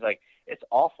bushes. Like, it's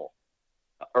awful.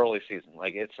 Early season, I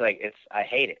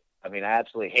hate it. I mean, I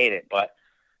absolutely hate it. But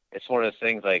it's one of those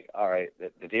things. Like, all right,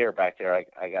 the deer back there,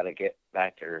 I got to get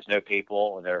back there. There's no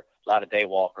people, and there's a lot of day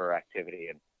walker activity.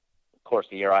 And of course,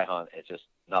 the year I hunt, it's just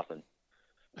nothing.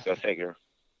 Go figure.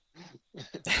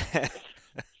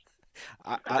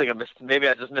 I think maybe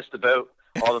I just missed the boat.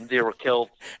 All them deer were killed.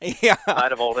 Yeah.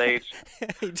 Died of old age.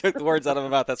 He took the words out of my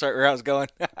mouth. That's right where I was going.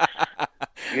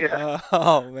 Yeah.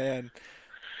 Oh, man.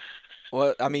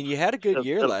 Well, I mean, you had a good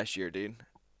year last year, dude.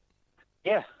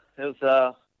 Yeah. It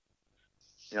was,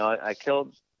 I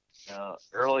killed,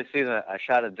 early season, I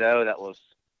shot a doe that was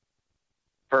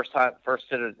first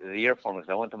hit of the year for me,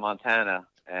 because I went to Montana,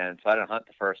 and so I didn't hunt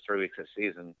the first 3 weeks of the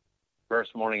season.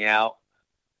 First morning out,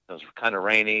 it was kind of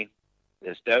rainy.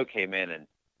 This doe came in, and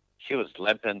she was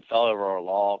limping, fell over a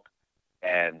log,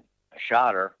 and I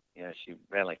shot her. She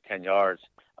ran like 10 yards.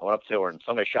 I went up to her, and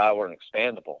somebody shot her an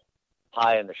expandable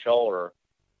high in the shoulder,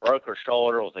 broke her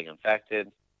shoulder, was like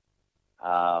infected.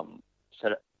 So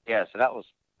that was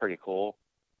pretty cool.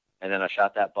 And then I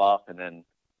shot that buck, and then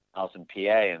I was in PA,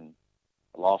 and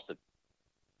I lost a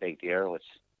big deer, which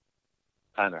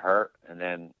kind of hurt. And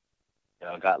then,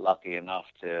 I got lucky enough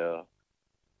to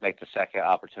make the second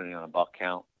opportunity on a buck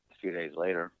count a few days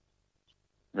later.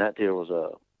 And that deer was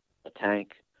a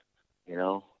tank,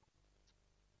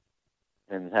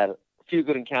 and had a few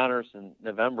good encounters in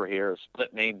November here, a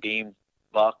split main beam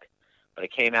buck, but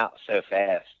it came out so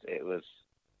fast. He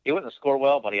wouldn't have scored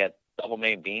well, but he had double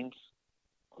main beams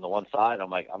on the one side. I'm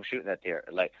like, I'm shooting that deer.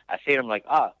 Like, I see him like,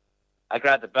 I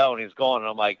grabbed the bow, and he's going, and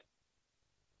I'm like,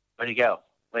 where'd he go?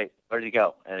 Wait, where'd he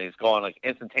go? And he's going like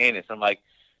instantaneous. I'm like,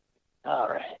 all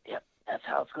right, yep, that's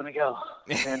how it's going to go.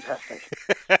 Fantastic.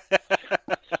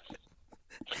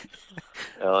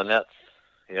 And that's,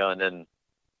 and then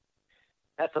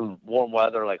had some warm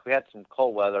weather. Like, we had some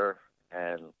cold weather,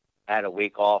 and I had a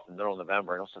week off in the middle of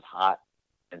November, and it was just hot,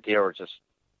 and deer were just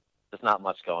not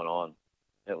much going on.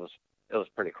 It was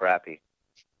pretty crappy.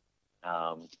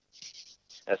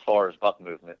 As far as buck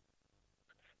movement,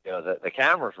 the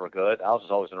cameras were good. I was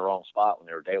just always in the wrong spot when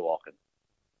they were day walking.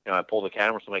 I pulled the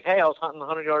camera, so I'm like, hey, I was hunting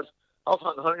 100 yards. I was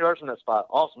hunting 100 yards from that spot.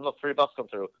 Awesome. Look, 3 bucks come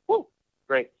through. Woo,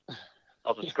 great.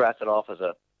 I'll just scratch it off as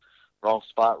a wrong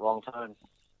spot, wrong time.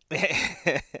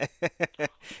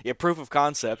 Yeah, proof of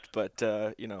concept, but,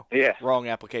 yeah. Wrong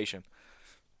application.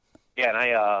 Yeah,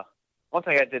 and one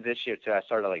thing I did this year too, I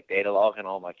started like data logging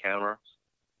all my cameras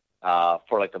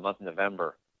for like the month of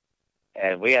November,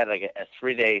 and we had like a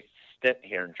 3-day stint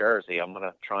here in Jersey. I'm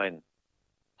gonna try and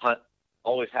hunt.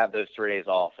 Always have those 3 days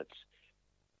off. It's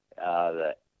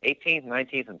the 18th,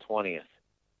 19th, and 20th.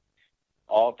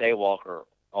 All day walker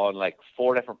on like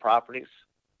 4 different properties.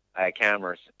 I had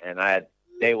cameras, and I had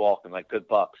day walking, like good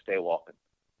bucks day walking.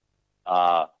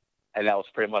 And that was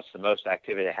pretty much the most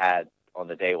activity I had on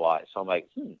the day wise. So I'm like,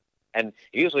 And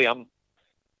usually I'm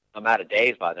out of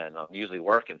days by then. I'm usually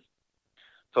working.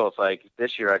 So it's like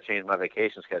this year I changed my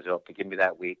vacation schedule to give me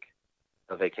that week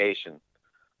of vacation,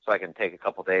 so I can take a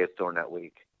couple days during that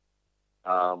week.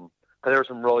 Because there were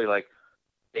some really like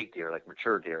big deer, like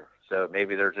mature deer. So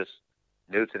maybe they're just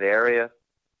new to the area,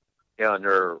 and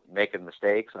they're making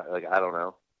mistakes. Like, I don't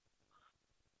know.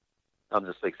 I'm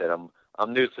just like I said,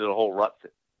 I'm new to the whole rut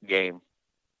game,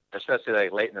 especially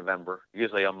like late November.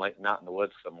 Usually I'm like not in the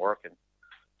woods 'cause I'm working.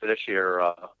 So this year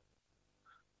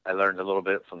I learned a little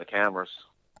bit from the cameras.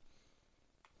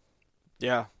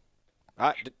 Yeah.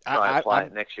 I apply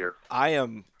it next year. I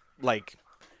am like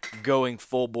going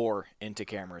full bore into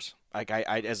cameras. Like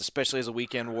especially as a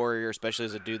weekend warrior, especially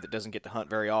as a dude that doesn't get to hunt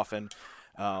very often.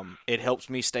 It helps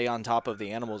me stay on top of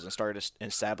the animals and start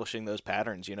establishing those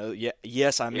patterns.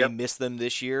 Yes, I may miss them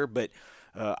this year, but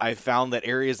I've found that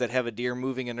areas that have a deer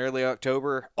moving in early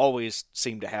October always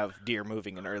seem to have deer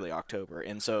moving in early October.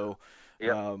 And so,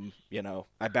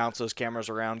 I bounce those cameras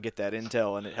around, get that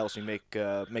intel, and it helps me make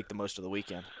the most of the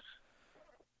weekend.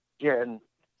 Yeah, and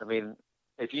I mean,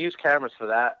 if you use cameras for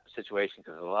that situation,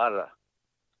 because a lot of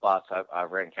spots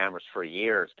I've ran cameras for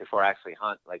years before I actually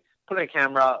hunt. Like putting a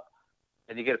camera out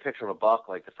and you get a picture of a buck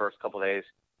like the first couple of days.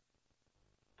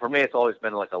 For me, it's always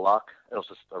been like a luck. It was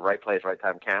just the right place, right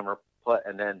time camera put,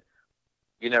 and then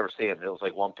you never see them. It was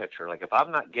like one picture. Like if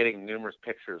I'm not getting numerous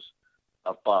pictures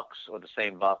of bucks or the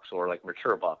same bucks or like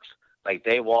mature bucks, like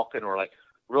day walking or like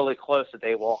really close to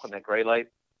day walking that gray light,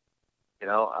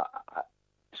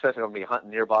 especially when I'm be hunting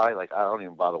nearby, like I don't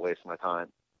even bother wasting my time.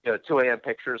 2 a.m.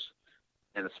 pictures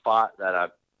in a spot that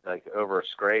I've like over a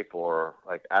scrape or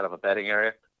like out of a bedding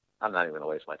area, I'm not even going to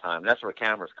waste my time. And that's where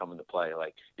cameras come into play.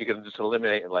 Like you can just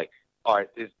eliminate it. Like, all right,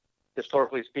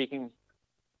 historically speaking,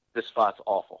 this spot's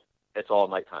awful. It's all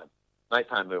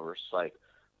nighttime movers. Like,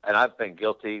 and I've been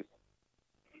guilty,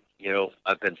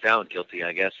 I've been found guilty,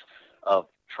 I guess, of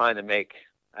trying to make,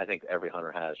 I think every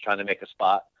hunter has, trying to make a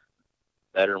spot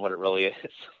better than what it really is.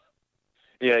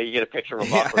 You get a picture of a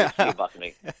buck or you see a buck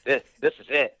and this is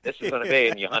it. This is going to be,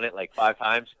 and you hunt it like 5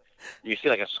 times. You see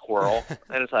like a squirrel,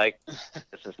 and it's like,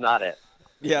 this is not it.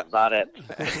 Yeah. This is not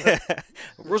it.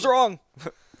 Was wrong.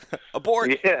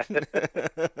 Abort. Yeah.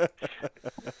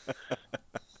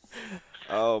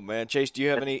 Oh man, Chase, do you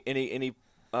have any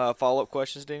follow-up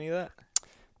questions to any of that,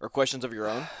 or questions of your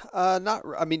own? Not.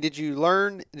 I mean, did you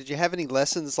have any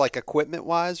lessons like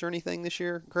equipment-wise or anything this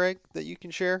year, Greg, that you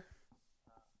can share?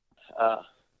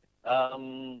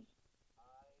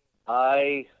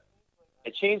 I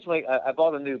changed I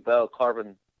bought a new bow, a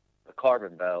carbon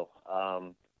bow,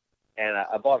 and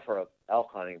I bought it for elk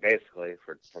hunting, basically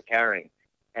for carrying,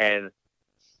 and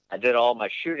I did all my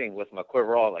shooting with my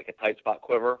quiver on, like a tight spot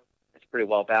quiver. It's pretty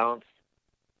well balanced.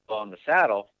 But on the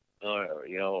saddle,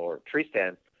 or tree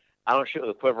stand, I don't shoot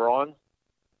with a quiver on.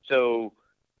 So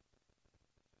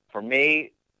for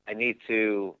me, I need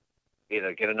to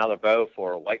either get another bow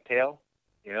for a whitetail,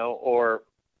 or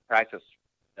practice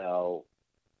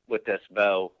with this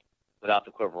bow without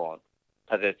the quiver on,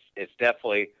 because it's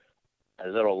definitely a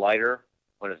little lighter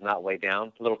when it's not way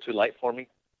down, a little too light for me.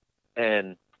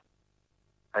 And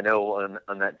I know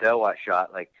on that doe I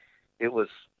shot, like it was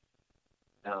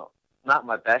not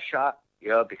my best shot,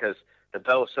 because the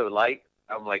bow was so light.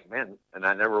 I'm like, man, and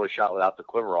I never really shot without the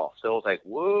quiver off. So it was like,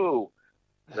 whoa,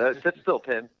 sit still,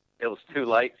 pin. It was too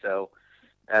light. So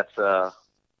that's,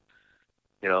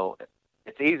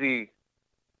 it's easy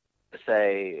to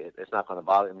say it's not going to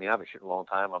bother me. I've been shooting a long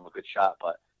time. I'm a good shot,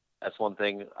 but that's one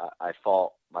thing I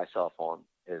fault myself on,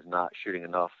 is not shooting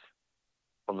enough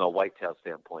from the whitetail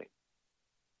standpoint,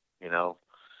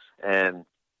 and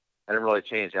I didn't really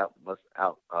change out much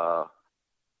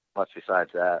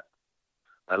besides that.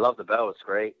 I love the bow. It's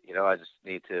great. I just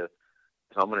need to,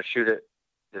 if I'm going to shoot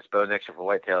this bow next year for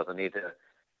whitetails, I need to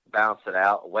balance it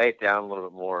out, weigh it down a little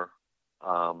bit more,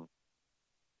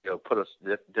 put a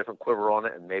different quiver on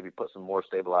it, and maybe put some more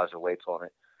stabilizer weights on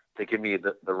it to give me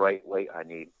the right weight I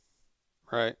need.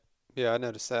 Right. Yeah, I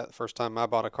noticed that the first time I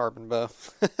bought a carbon bow.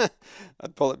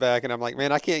 I'd pull it back, and I'm like,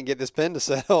 man, I can't get this pin to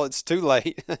settle. It's too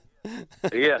late.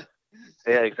 Yeah,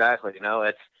 exactly.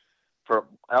 It's for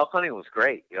elk hunting, it was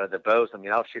great. The bows. I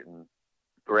mean, I was shooting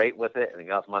great with it.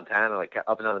 And I was Montana, like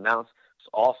up and down the mountains.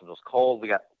 It was awesome. It was cold. We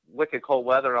got wicked cold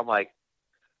weather. And I'm like,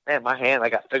 man, my hand. I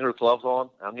got finger gloves on.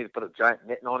 I don't need to put a giant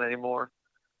mitten on anymore.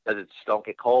 Because it just don't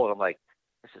get cold. And I'm like,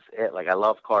 this is it. Like, I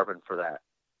love carbon for that.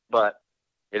 But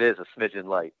it is a smidgen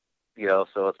light,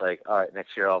 so it's like, all right,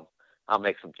 next year I'll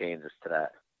make some changes to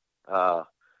that.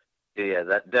 Yeah,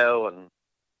 that doe, and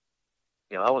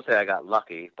I won't say I got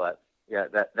lucky, but yeah,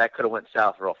 that could have went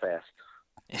south real fast.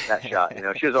 That shot,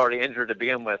 she was already injured to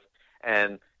begin with,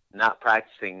 and not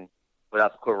practicing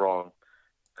without the quiver on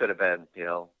could have been,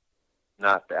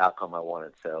 not the outcome I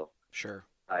wanted. So sure,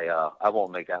 I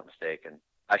won't make that mistake, and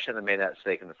I shouldn't have made that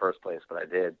mistake in the first place, but I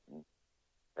did. And,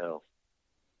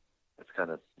 it's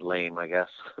kind of lame, I guess.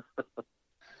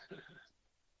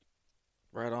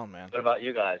 Right on, man. What about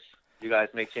you guys? You guys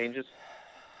make changes?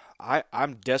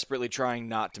 I'm desperately trying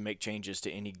not to make changes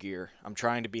to any gear. I'm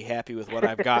trying to be happy with what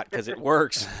I've got because it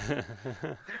works.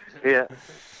 Yeah.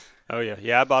 Oh, yeah.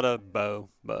 Yeah, I bought a bow,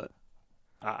 but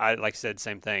I like I said,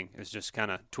 same thing. It was just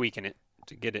kind of tweaking it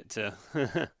to get it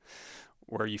to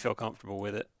where you feel comfortable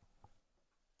with it.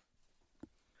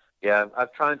 Yeah, I'm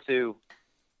trying to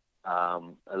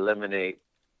eliminate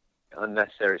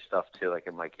unnecessary stuff too, like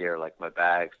in my gear, like my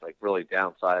bags, like really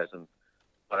downsizing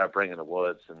what I bring in the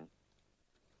woods. And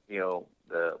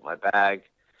my bag,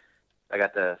 I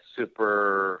got the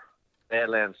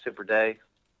Badlands Super Day,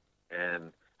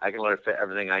 and I can literally fit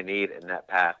everything I need in that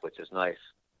pack, which is nice.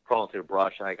 Crawling through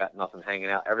brush, and I got nothing hanging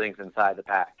out. Everything's inside the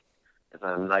pack. It's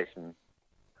nice and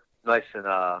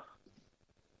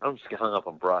I'm just hung up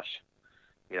on brush.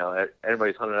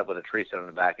 Everybody's hunting up with a tree set on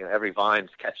the back, and every vine's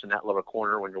catching that little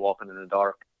corner when you're walking in the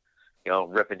dark,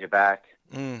 ripping you back.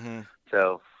 Mm-hmm.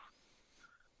 So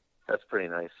that's pretty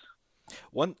nice.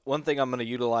 One thing I'm going to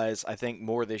utilize, I think,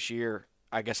 more this year.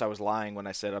 I guess I was lying when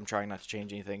I said I'm trying not to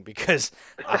change anything because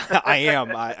I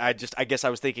am. I guess I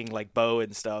was thinking like bow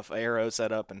and stuff, arrow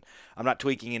setup, and I'm not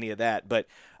tweaking any of that. But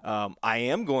I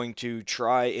am going to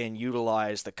try and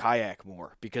utilize the kayak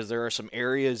more because there are some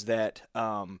areas that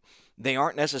they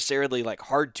aren't necessarily like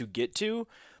hard to get to,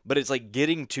 but it's like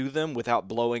getting to them without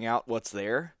blowing out what's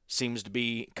there seems to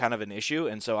be kind of an issue.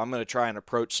 And so I'm going to try and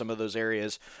approach some of those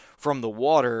areas from the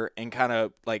water and kind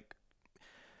of like,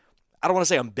 I don't want to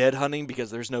say I'm bed hunting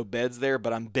because there's no beds there,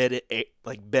 but I'm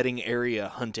bedding area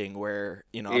hunting where,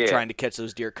 I'm trying to catch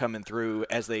those deer coming through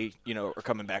as they, are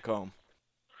coming back home.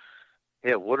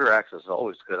 Yeah, water access is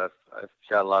always good. I've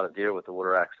shot a lot of deer with the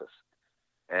water access,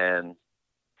 and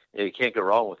you can't go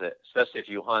wrong with it, especially if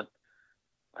you hunt.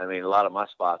 I mean, a lot of my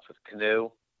spots with canoe,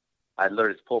 I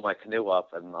literally just pull my canoe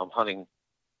up and I'm hunting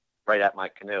right at my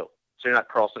canoe. So you're not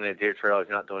crossing any deer trails.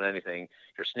 You're not doing anything.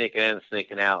 You're sneaking in and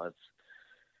sneaking out.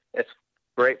 It's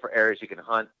great for areas you can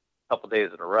hunt a couple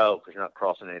days in a row because you're not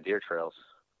crossing any deer trails.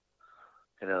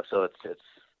 So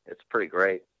it's pretty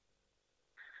great.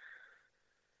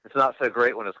 It's not so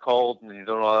great when it's cold and you're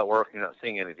doing all that work and you're not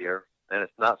seeing any deer. And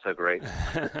it's not so great.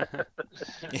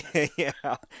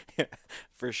 Yeah,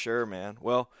 for sure, man.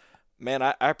 Well, man,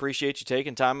 I appreciate you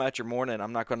taking time out your morning.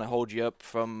 I'm not going to hold you up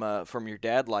from your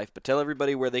dad life, but tell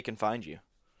everybody where they can find you.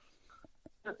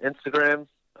 Instagram,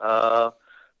 Bow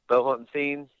Hunting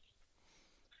Fiend.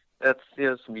 That's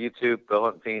some YouTube Bow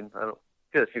Hunting Fiend. I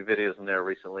did a few videos in there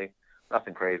recently.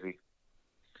 Nothing crazy.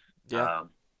 Yeah,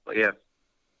 but yeah,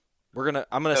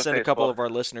 I'm gonna send a couple of our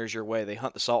listeners your way. They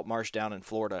hunt the salt marsh down in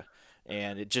Florida.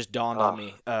 And it just dawned on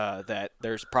me that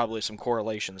there's probably some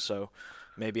correlation. So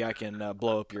maybe I can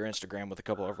blow up your Instagram with a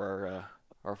couple of our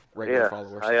regular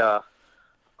followers. I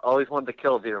always wanted to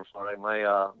kill deer in Florida. My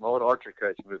old archery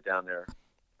coach moved down there,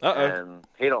 and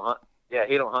he don't hunt. Yeah,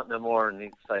 he don't hunt no more. And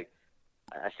he's like,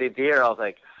 I see deer. I was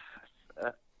like,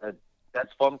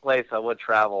 that's one place I would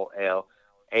travel.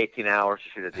 18 hours to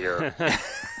shoot a deer,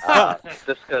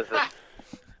 just because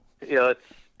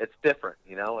it's different.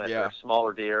 And they're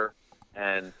smaller deer.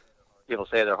 And people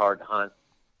say they're hard to hunt,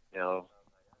 So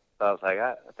I was like,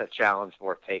 that's a challenge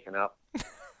worth taking up.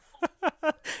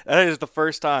 That is the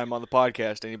first time on the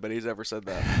podcast anybody's ever said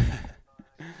that.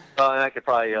 Well, and I could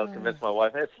probably convince my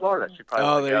wife, hey, it's Florida. She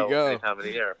probably there you go. Any time of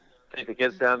the year. Take the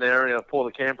kids down there, pull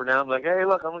the camper down. I'm like, hey,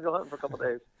 look, I'm going to go hunting for a couple of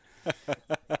days.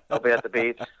 I'll be at the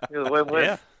beach. Win-win.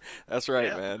 Yeah, that's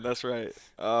right, man. That's right.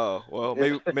 Oh, well,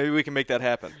 maybe we can make that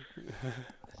happen.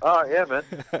 Oh, yeah, man.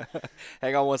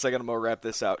 Hang on one second. I'm going to wrap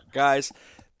this out. Guys,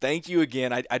 thank you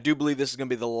again. I do believe this is going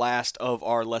to be the last of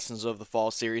our Lessons of the Fall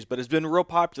series, but it's been real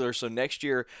popular. So next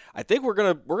year, I think we're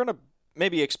gonna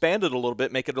maybe expand it a little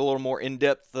bit, make it a little more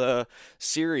in-depth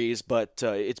series, but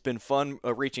it's been fun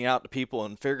reaching out to people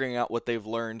and figuring out what they've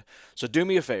learned. So do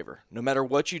me a favor, no matter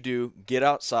what you do, get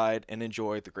outside and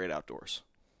enjoy the great outdoors.